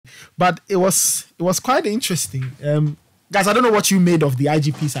But it was quite interesting. Guys, I don't know what you made of the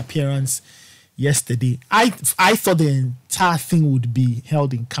IGP's appearance yesterday. I thought the entire thing would be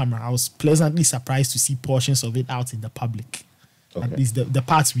held in camera. I was pleasantly surprised to see portions of it out in the public. Okay. At least the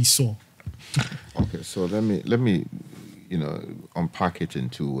parts we saw. Okay, so let me unpack it in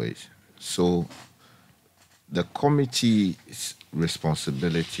two ways. So the committee's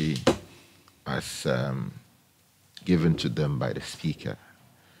responsibility as given to them by the Speaker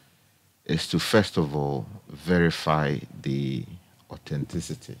is to first of all verify the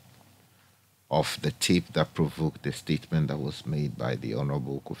authenticity of the tape that provoked the statement that was made by the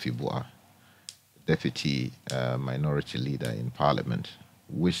Honorable Kofi Boah, Deputy Minority Leader in Parliament,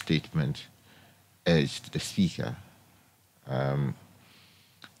 which statement urged the Speaker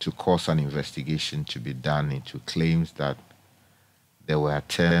to cause an investigation to be done into claims that there were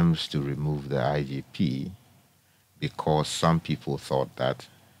attempts to remove the IGP because some people thought that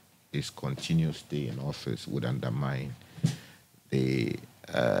his continuous stay in office would undermine the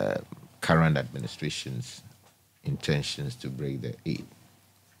current administration's intentions to break the aid.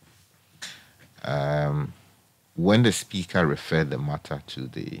 When the Speaker referred the matter to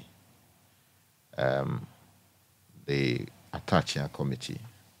the attaching committee,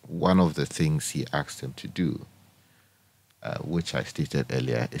 one of the things he asked them to do, which I stated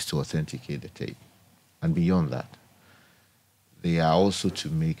earlier, is to authenticate the tape. And beyond that, they are also to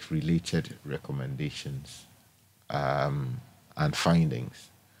make related recommendations and findings,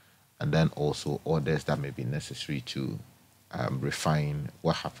 and then also orders that may be necessary to refine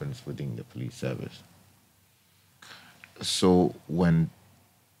what happens within the police service. So when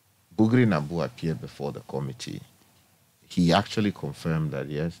Bugri Nabu appeared before the committee, he actually confirmed that,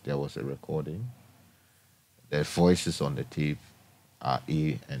 yes, there was a recording. The voices on the tape are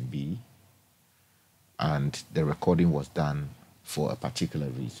A and B, and the recording was done for a particular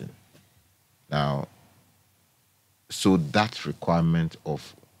reason. Now, so that requirement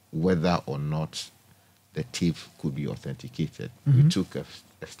of whether or not the tape could be authenticated, we took a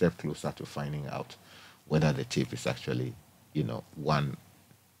step closer to finding out whether the tape is actually, one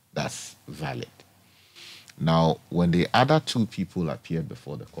that's valid. Now, when the other two people appeared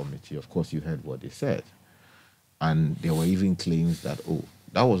before the committee, of course, you heard what they said. And there were even claims that,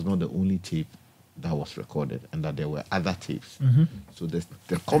 that was not the only tape that was recorded and that there were other tapes. So the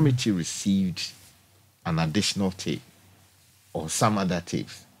committee received an additional tape or some other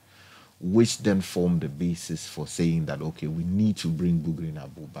tapes, which then formed the basis for saying that, okay, we need to bring Bugri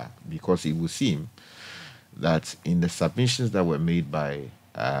Nabu back, because it would seem that in the submissions that were made by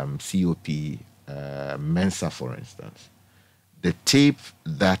COP Mensa, for instance, the tape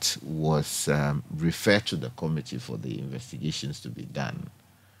that was referred to the committee for the investigations to be done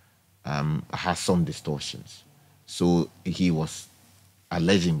has some distortions. So he was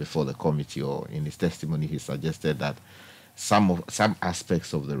alleging before the committee, or in his testimony, he suggested that some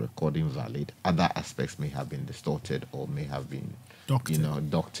aspects of the recording valid, other aspects may have been distorted or may have been doctored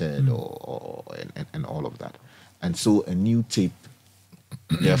and all of that. And so a new tape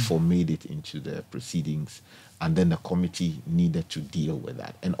therefore made it into the proceedings, and then the committee needed to deal with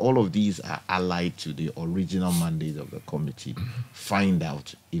that. And all of these are allied to the original mandate of the committee, find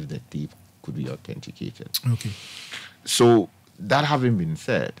out if the tape could be authenticated. Okay. So that having been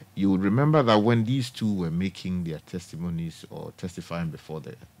said, you would remember that when these two were making their testimonies or testifying before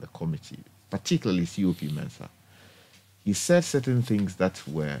the committee, particularly COP Mensa, he said certain things that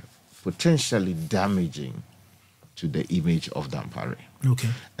were potentially damaging to the image of Dampare. Okay.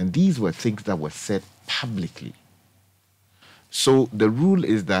 And these were things that were said publicly. So the rule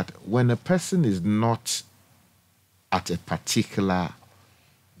is that when a person is not at a particular,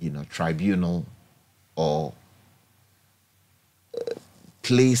 tribunal or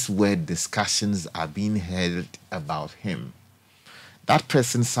place where discussions are being held about him, that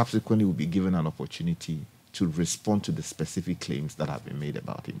person subsequently will be given an opportunity to respond to the specific claims that have been made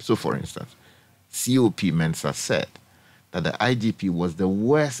about him. So, for instance, COP Mensa said that the IGP was the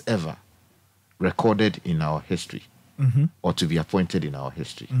worst ever recorded in our history, or to be appointed in our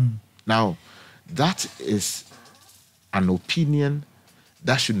history. Now, that is an opinion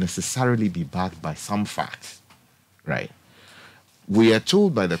that should necessarily be backed by some facts, right? We are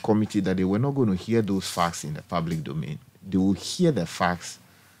told by the committee that they were not going to hear those facts in the public domain. They will hear the facts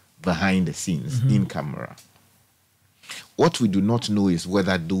behind the scenes, in camera. What we do not know is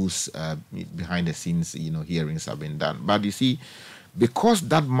whether those behind the scenes, hearings have been done. But you see, because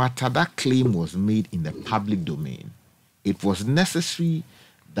that matter, that claim was made in the public domain, it was necessary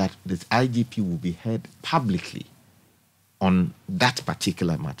that the IGP will be heard publicly on that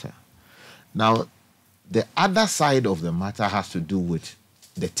particular matter. Now, the other side of the matter has to do with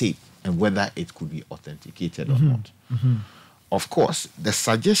the tape and whether it could be authenticated or not. Of course, the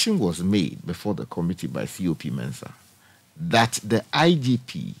suggestion was made before the committee by COP Mensah that the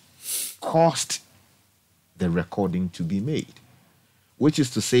IGP caused the recording to be made, which is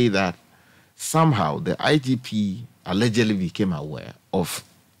to say that somehow the IGP allegedly became aware of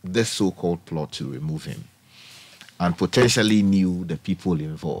this so-called plot to remove him and potentially knew the people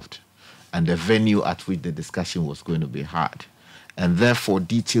involved and the venue at which the discussion was going to be had, and therefore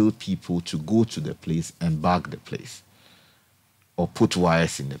detailed people to go to the place and bag the place or put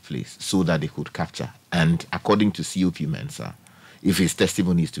wires in the place so that they could capture. And according to COP Mensah, if his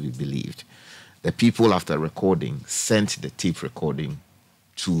testimony is to be believed, the people after recording sent the tape recording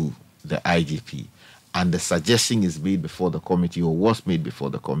to the IGP, and the suggestion is made before the committee, or was made before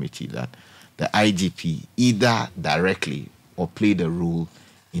the committee, that the IGP either directly or played a role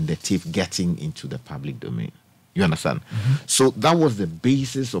in the tape getting into the public domain. You understand? So that was the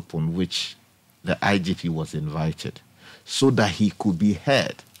basis upon which the IGP was invited, so that he could be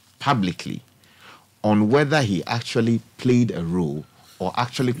heard publicly on whether he actually played a role or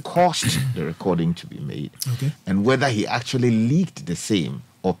actually caused the recording to be made, and whether he actually leaked the same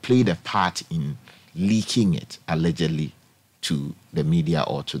or played a part in leaking it allegedly to the media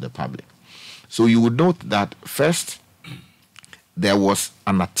or to the public. So you would note that first, there was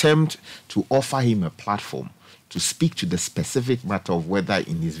an attempt to offer him a platform to speak to the specific matter of whether,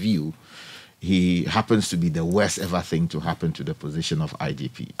 in his view, he happens to be the worst ever thing to happen to the position of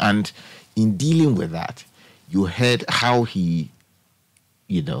IGP. And in dealing with that, you heard how he,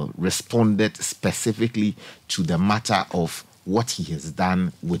 responded specifically to the matter of what he has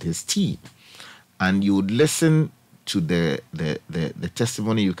done with his team. And you would listen to the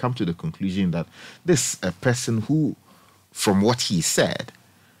testimony, you come to the conclusion that this a person who, from what he said,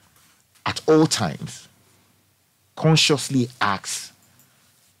 at all times, consciously acts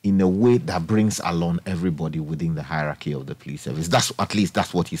in a way that brings along everybody within the hierarchy of the police service.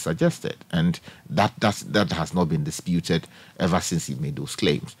 That's what he suggested. And that has not been disputed ever since he made those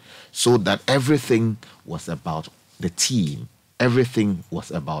claims. So that everything was about the team, everything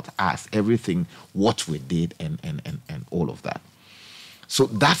was about us, everything, what we did, and all of that. So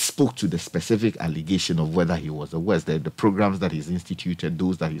that spoke to the specific allegation of whether he was aware, the programs that he's instituted,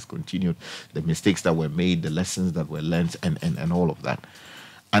 those that he's continued, the mistakes that were made, the lessons that were learned, and all of that.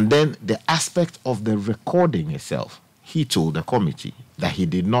 And then the aspect of the recording itself, he told the committee that he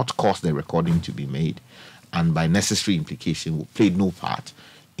did not cause the recording to be made, and by necessary implication played no part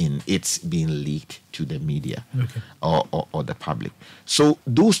in its being leaked to the media or the public. So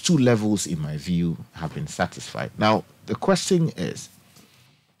those two levels, in my view, have been satisfied. Now, the question is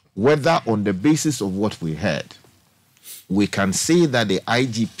whether, on the basis of what we heard, we can say that the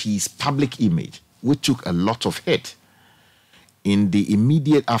IGP's public image, which took a lot of hit in the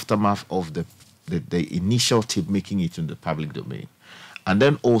immediate aftermath of the initial tape making it in the public domain, and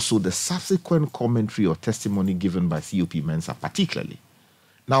then also the subsequent commentary or testimony given by COP Mensah particularly.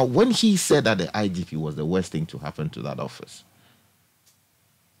 Now, when he said that the IGP was the worst thing to happen to that office,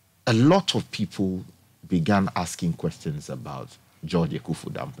 a lot of people began asking questions about George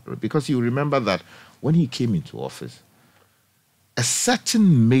Dampare, because you remember that when he came into office, a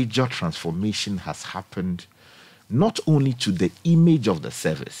certain major transformation has happened, not only to the image of the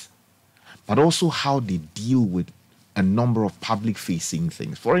service, but also how they deal with a number of public-facing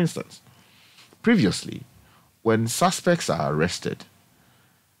things. For instance, previously, when suspects are arrested,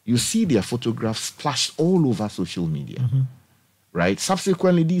 you see their photographs splashed all over social media, right?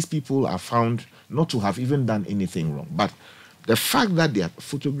 Subsequently, these people are found not to have even done anything wrong. But the fact that their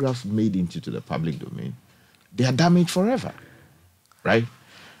photographs made into the public domain, they are damaged forever, right?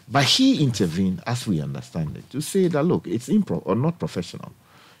 But he intervened, as we understand it, to say that, look, it's improper or not professional.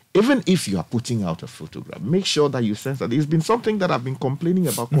 Even if you are putting out a photograph, make sure that you sense that it's been something that I've been complaining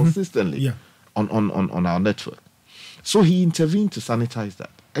about consistently on our network. So he intervened to sanitize that.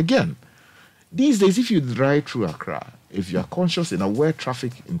 Again, these days, if you drive through Accra, if you are conscious in where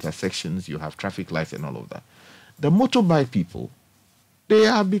traffic intersections, you have traffic lights and all of that, the motorbike people, they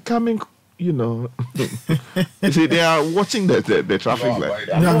are becoming, you see, they are watching the traffic light.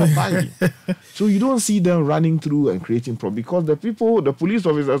 They are not buying. So you don't see them running through and creating problems, because the police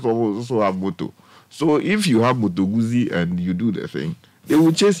officers also have moto. So if you have Moto Guzzi and you do the thing, they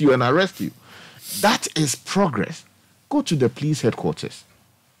will chase you and arrest you. That is progress. Go to the police headquarters.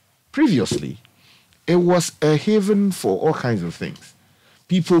 Previously, it was a haven for all kinds of things.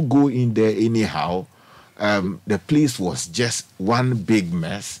 People go in there anyhow. The place was just one big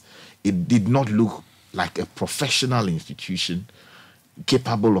mess. It did not look like a professional institution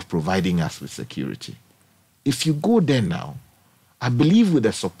capable of providing us with security. If you go there now, I believe with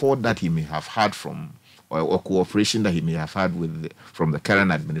the support that he may have had from, or cooperation that he may have had from the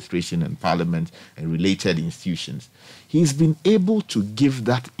current administration and parliament and related institutions, he's been able to give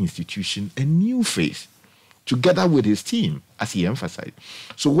that institution a new face together with his team, as he emphasized.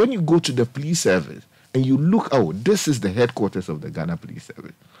 So when you go to the police service and you look, oh, this is the headquarters of the Ghana Police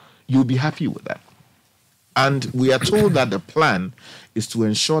Service, you'll be happy with that. And we are told that the plan is to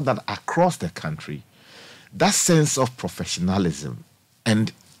ensure that across the country, that sense of professionalism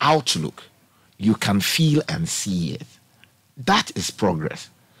and outlook, you can feel and see it. That is progress.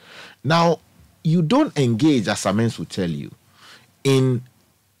 Now, you don't engage, as Amens will tell you, in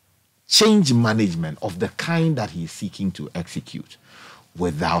change management of the kind that he's seeking to execute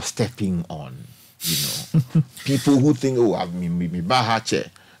without stepping on, people who think, oh, I've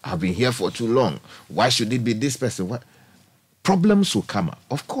been here for too long. Why should it be this person? What? Problems will come up.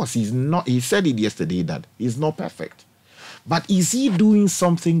 Of course, he said it yesterday that he's not perfect. But is he doing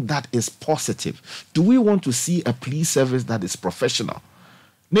something that is positive? Do we want to see a police service that is professional?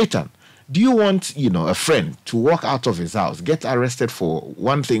 Nathan, do you want, a friend to walk out of his house, get arrested for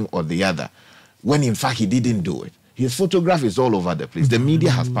one thing or the other, when in fact he didn't do it? His photograph is all over the place. The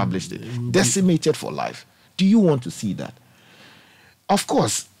media has published it. Decimated for life. Do you want to see that? Of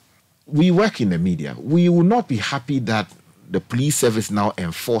course, we work in the media. We will not be happy that the police service now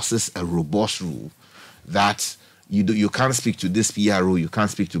enforces a robust rule that you can't speak to this PRO, you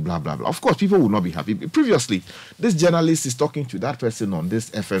can't speak to blah, blah, blah. Of course, people will not be happy. Previously, this journalist is talking to that person on this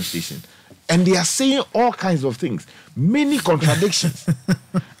FM station, and they are saying all kinds of things, many contradictions.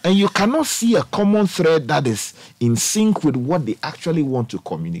 And you cannot see a common thread that is in sync with what they actually want to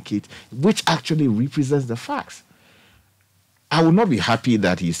communicate, which actually represents the facts. I will not be happy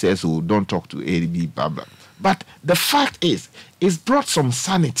that he says, oh, don't talk to ADB, blah, blah. But the fact is, it's brought some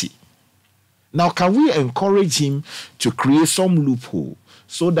sanity. Now, can we encourage him to create some loophole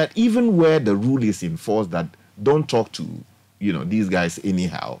so that even where the rule is enforced that don't talk to, these guys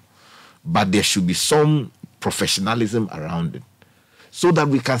anyhow, but there should be some professionalism around it so that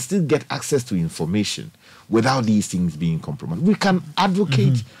we can still get access to information without these things being compromised? We can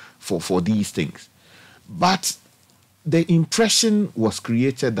advocate for these things. But the impression was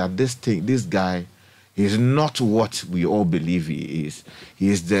created that this guy is not what we all believe he is. He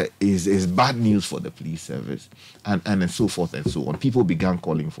is bad news for the police service, and so forth and so on. People began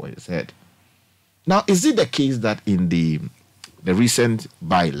calling for his head. Now, is it the case that in the recent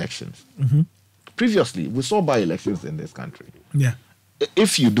by-elections, previously we saw by-elections in this country? Yeah.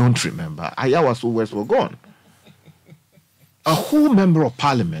 If you don't remember, Ayawaso West were gone. A whole member of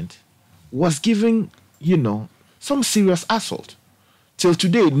parliament was given, some serious assault. Till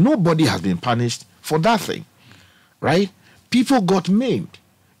today, nobody has been punished for that thing, right? People got maimed.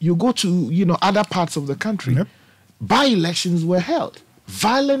 You go to, other parts of the country, by-elections were held.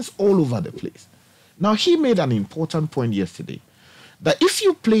 Violence all over the place. Now, he made an important point yesterday that if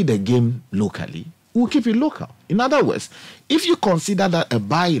you play the game locally, we'll keep it local. In other words, if you consider that a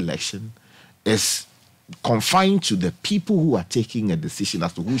by-election is confined to the people who are taking a decision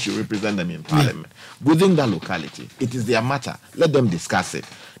as to who should represent them in parliament within that locality, it is their matter. Let them discuss it.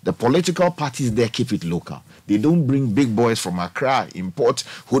 The political parties there keep it local. They don't bring big boys from Accra, import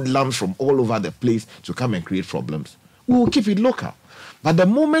hoodlums from all over the place to come and create problems. We will keep it local. But the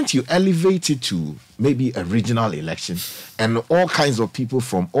moment you elevate it to maybe a regional election and all kinds of people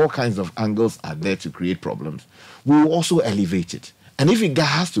from all kinds of angles are there to create problems, we will also elevate it. And if it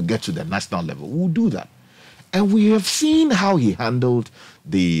has to get to the national level, we'll do that. And we have seen how he handled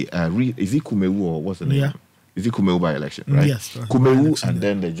the, is it Kumewu or what's the name? Yeah. Is it Kumewu by-election, right? Yes. Kumewu, and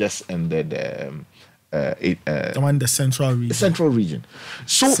then they just ended the one in the central region. The central region.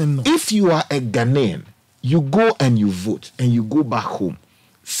 So if you are a Ghanaian, you go and you vote and you go back home,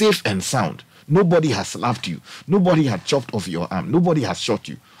 safe and sound. Nobody has slapped you. Nobody has chopped off your arm. Nobody has shot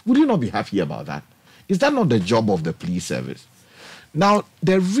you. Would you not be happy about that? Is that not the job of the police service? Now,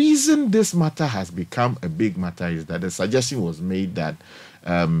 the reason this matter has become a big matter is that the suggestion was made that,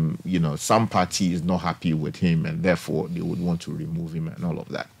 some party is not happy with him and therefore they would want to remove him and all of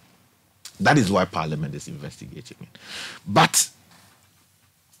that. That is why Parliament is investigating it. But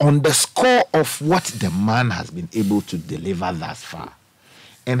on the score of what the man has been able to deliver thus far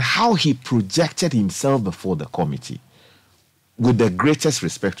and how he projected himself before the committee, with the greatest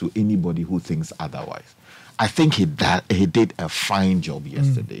respect to anybody who thinks otherwise, I think he did a fine job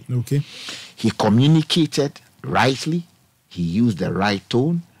yesterday. Okay. He communicated rightly. He used the right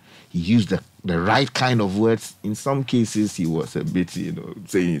tone. He used the right kind of words. In some cases, he was a bit,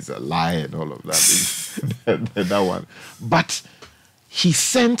 saying it's a lie and all of that. that one. But he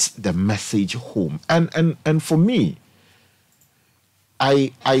sent the message home. And for me,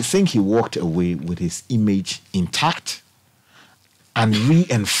 I think he walked away with his image intact and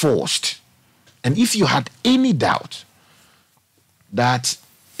reinforced. And if you had any doubt that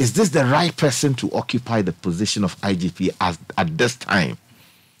is this the right person to occupy the position of IGP at this time,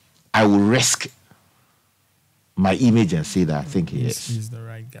 I will risk my image and say that I think he is. He's the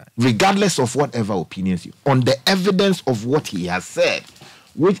right guy. Regardless of whatever opinions you, on the evidence of what he has said,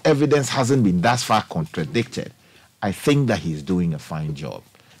 which evidence hasn't been thus far contradicted, I think that he's doing a fine job.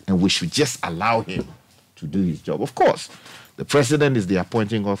 And we should just allow him to do his job. Of course, the president is the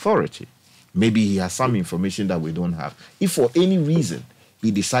appointing authority. Maybe he has some information that we don't have. If for any reason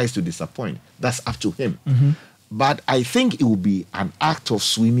he decides to disappoint, that's up to him. But I think it will be an act of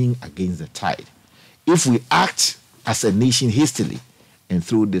swimming against the tide if we act as a nation hastily and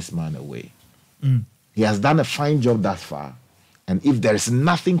throw this man away. He has done a fine job thus far. And if there is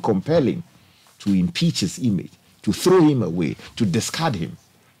nothing compelling to impeach his image, to throw him away, to discard him,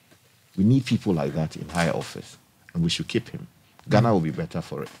 we need people like that in higher office. And we should keep him. Ghana will be better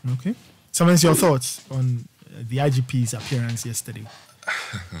for it. Okay. Someone's your thoughts on the IGP's appearance yesterday?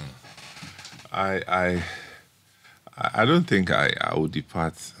 I don't think I will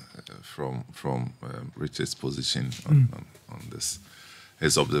depart from Richard's position on this,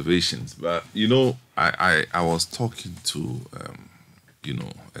 his observations. But I was talking to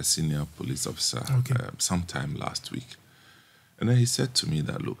a senior police officer sometime last week, and then he said to me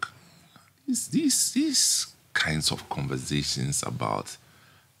that, look, these kinds of conversations about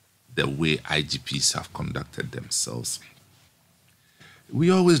the way IGPs have conducted themselves, we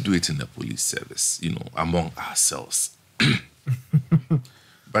always do it in the police service, among ourselves.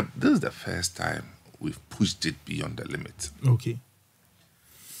 But this is the first time we've pushed it beyond the limit. Okay.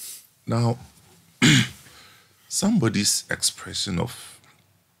 Now, somebody's expression of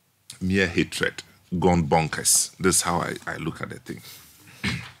mere hatred gone bonkers. This is how I look at the thing.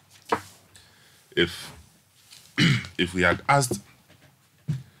 If we had asked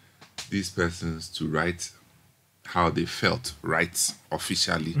these persons to write how they felt, write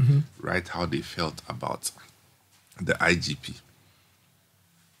officially, write how they felt about the IGP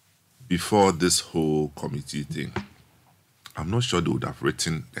before this whole committee thing, I'm not sure they would have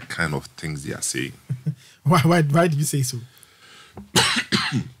written the kind of things they are saying. Why did you say so?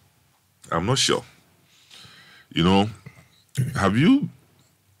 I'm not sure. Have you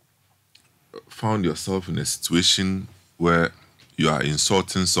found yourself in a situation where you are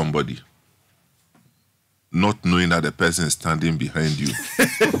insulting somebody, not knowing that the person is standing behind you?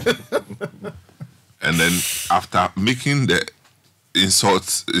 And then after making the insult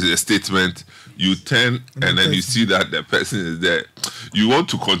statement, you turn and then you see that the person is there. You want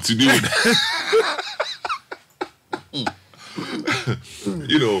to continue with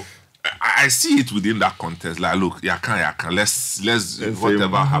I see it within that context. Like, look, you can. Let's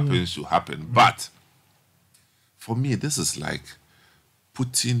whatever happens should happen. But for me, this is like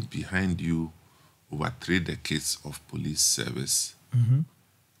putting behind you over 3 decades of police service,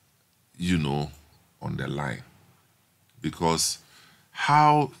 on the line. Because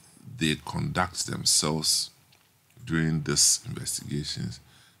how they conduct themselves during these investigations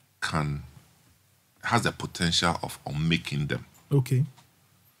has the potential of unmaking them. Okay.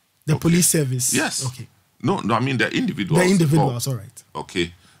 The police service. Yes. Okay. No, I mean the individuals. The individuals, all right.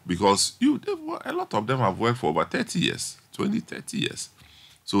 Okay. Because a lot of them have worked for over 30 years, 20, 30 years.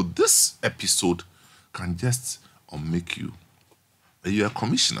 So this episode can just unmake you. You're a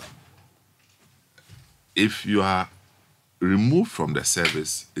commissioner. If you are removed from the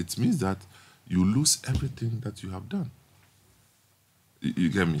service, it means that you lose everything that you have done. You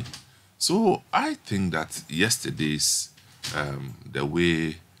get me? So I think that yesterday's, the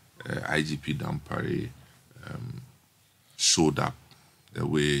way IGP Dampare showed up, the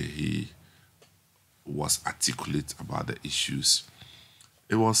way he was articulate about the issues,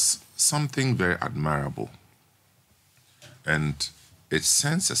 it was something very admirable. And it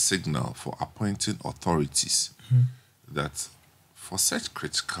sends a signal for appointing authorities that for such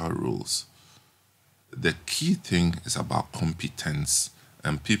critical roles, the key thing is about competence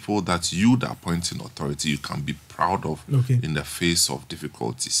and people that you, the appointing authority, you can be proud of in the face of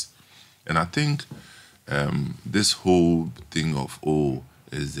difficulties. And I think this whole thing of,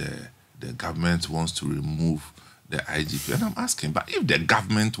 the government wants to remove the IGP. And I'm asking, but if the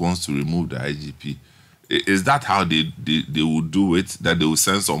government wants to remove the IGP, is that how they will do it? That they will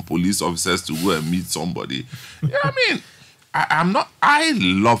send some police officers to go and meet somebody? I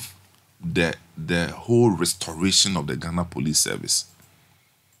love the whole restoration of the Ghana Police Service.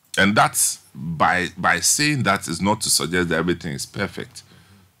 And that's by saying that is not to suggest that everything is perfect.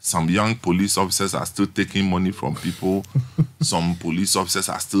 Some young police officers are still taking money from people. Some police officers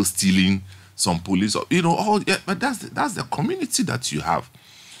are still stealing. Some police, but that's the community that you have.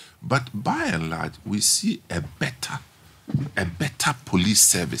 But by and large, we see a better police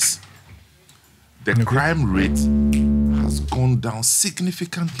service. The crime rate has gone down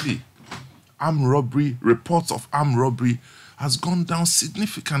significantly. Reports of armed robbery has gone down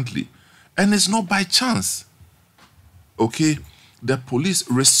significantly. And it's not by chance. Okay? The police,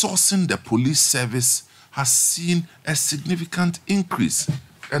 resourcing the police service has seen a significant increase.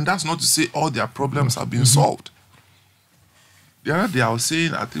 And that's not to say all their problems have been solved. The other day I was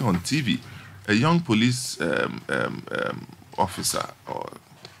saying, I think on TV, a young police officer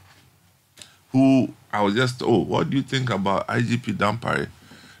who I was just, what do you think about IGP Dampare?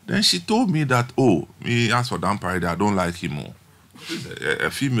 Then she told me that, as for Dampare, I don't like him more. A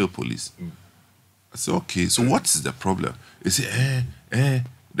female police. I said, okay, so what is the problem? He said,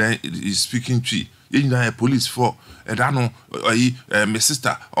 then he's speaking Twi. You police for, I don't know, my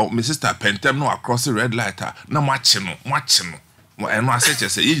sister Pentem no across the red light, no matching. And I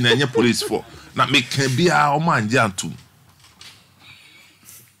said, you police for, not make be our man, too.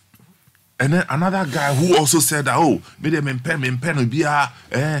 And then another guy who also said that,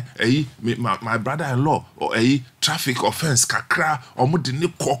 my brother-in-law, or a traffic offense, kakra, or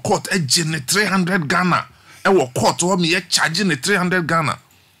mudini court, a 300 Ghana. And what court or me charging 300 Ghana.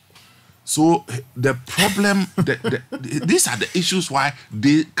 So the problem, these are the issues why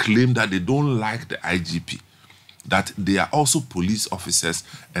they claim that they don't like the IGP. That they are also police officers,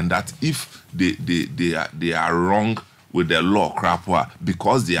 and that if they are wrong with the law,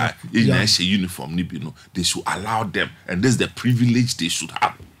 because they are in a uniform, they should allow them, and this is the privilege they should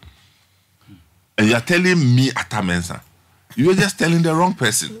have. And you are telling me, Atamensa, you were just telling the wrong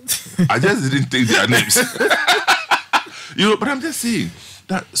person. I just didn't take their names. But I'm just saying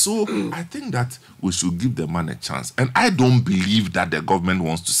that. So I think that we should give the man a chance, and I don't believe that the government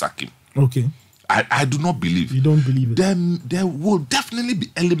wants to sack him. Okay. I do not believe. You don't believe it? There will definitely be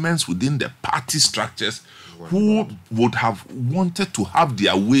elements within the party structures who would have wanted to have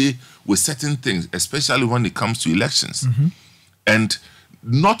their way with certain things, especially when it comes to elections. Mm-hmm. And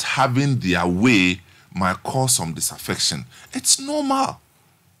not having their way might cause some disaffection. It's normal.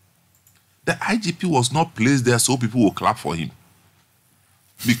 The IGP was not placed there so people will clap for him.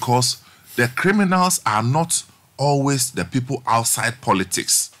 Because the criminals are not always the people outside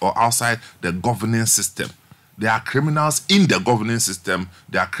politics or outside the governing system. There are criminals in the governing system.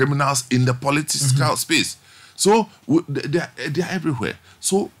 There are criminals in the political space. So they are everywhere.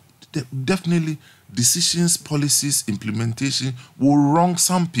 So definitely decisions, policies, implementation will wrong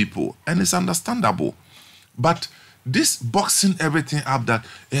some people, and it's understandable. But this boxing everything up that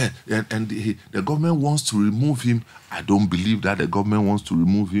the government wants to remove him, I don't believe that the government wants to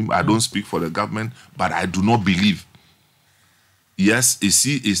remove him. I don't speak for the government, but I do not believe. Yes,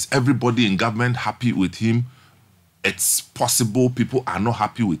 is everybody in government happy with him? It's possible people are not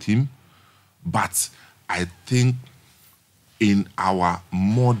happy with him, but I think in our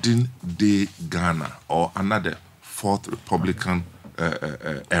modern day Ghana or another fourth Republican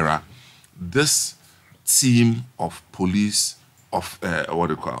era, this team of police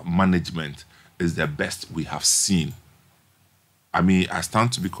management is the best we have seen. I mean, I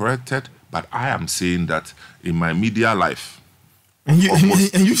stand to be corrected, but I am saying that in my media life, and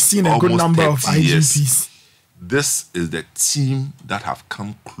you've seen a good number of IGPs. Years, this is the team that have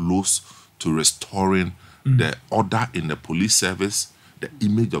come close to restoring the order in the police service, the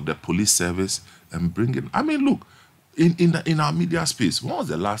image of the police service, and bringing. I mean, look, in our media space, when was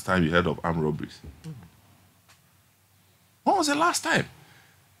the last time you heard of armed robberies? When was the last time?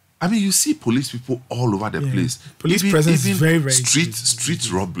 I mean, you see police people all over the place. Police presence is very, very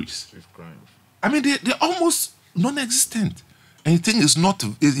street robberies. Street crime. I mean, they're almost non-existent. And you think it's not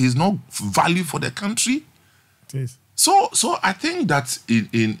value for the country? It is. So I think that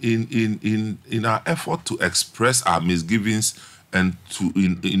in our effort to express our misgivings and to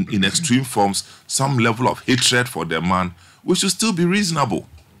in extreme forms some level of hatred for the man, we should still be reasonable.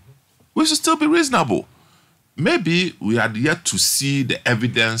 We should still be reasonable. Maybe we had yet to see the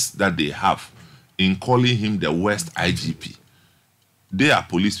evidence that they have in calling him the worst IGP. They are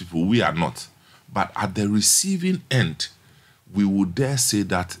police people, we are not. But at the receiving end, we would dare say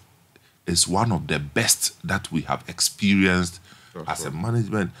that it's one of the best that we have experienced as a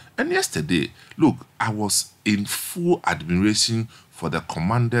management. And yesterday, look, I was in full admiration for the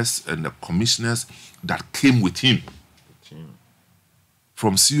commanders and the commissioners that came with him.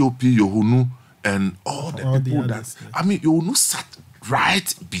 From COP, Yohunu, and all the people that... I mean, Yohunu sat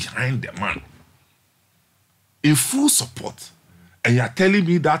right behind the man in full support. And you're telling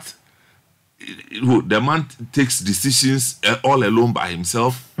me that the man takes decisions all alone by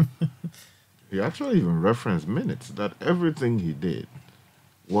himself? He actually even referenced minutes that everything he did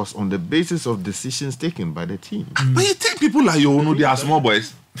was on the basis of decisions taken by the team. But you think people like Yono, they are small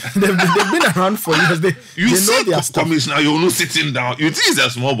boys? they've been around for years. They know their stuff. Commissioner Yono sitting down. You think he's a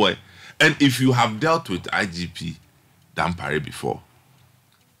small boy? And if you have dealt with IGP Dampare before,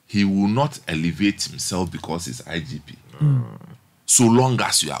 he will not elevate himself because he's IGP. So long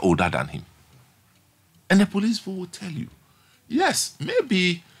as you are older than him. And the police will tell you, yes,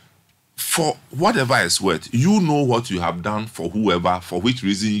 maybe for whatever it's worth, you know what you have done for whoever, for which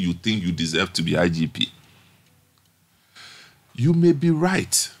reason you think you deserve to be IGP. You may be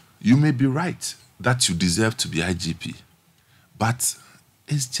right. You may be right that you deserve to be IGP. But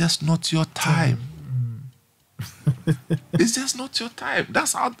it's just not your time. It's just not your time.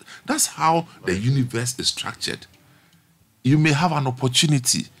 That's how the universe is structured. You may have an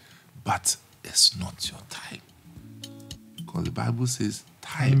opportunity, but it's not your time. Because the Bible says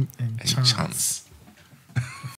time and chance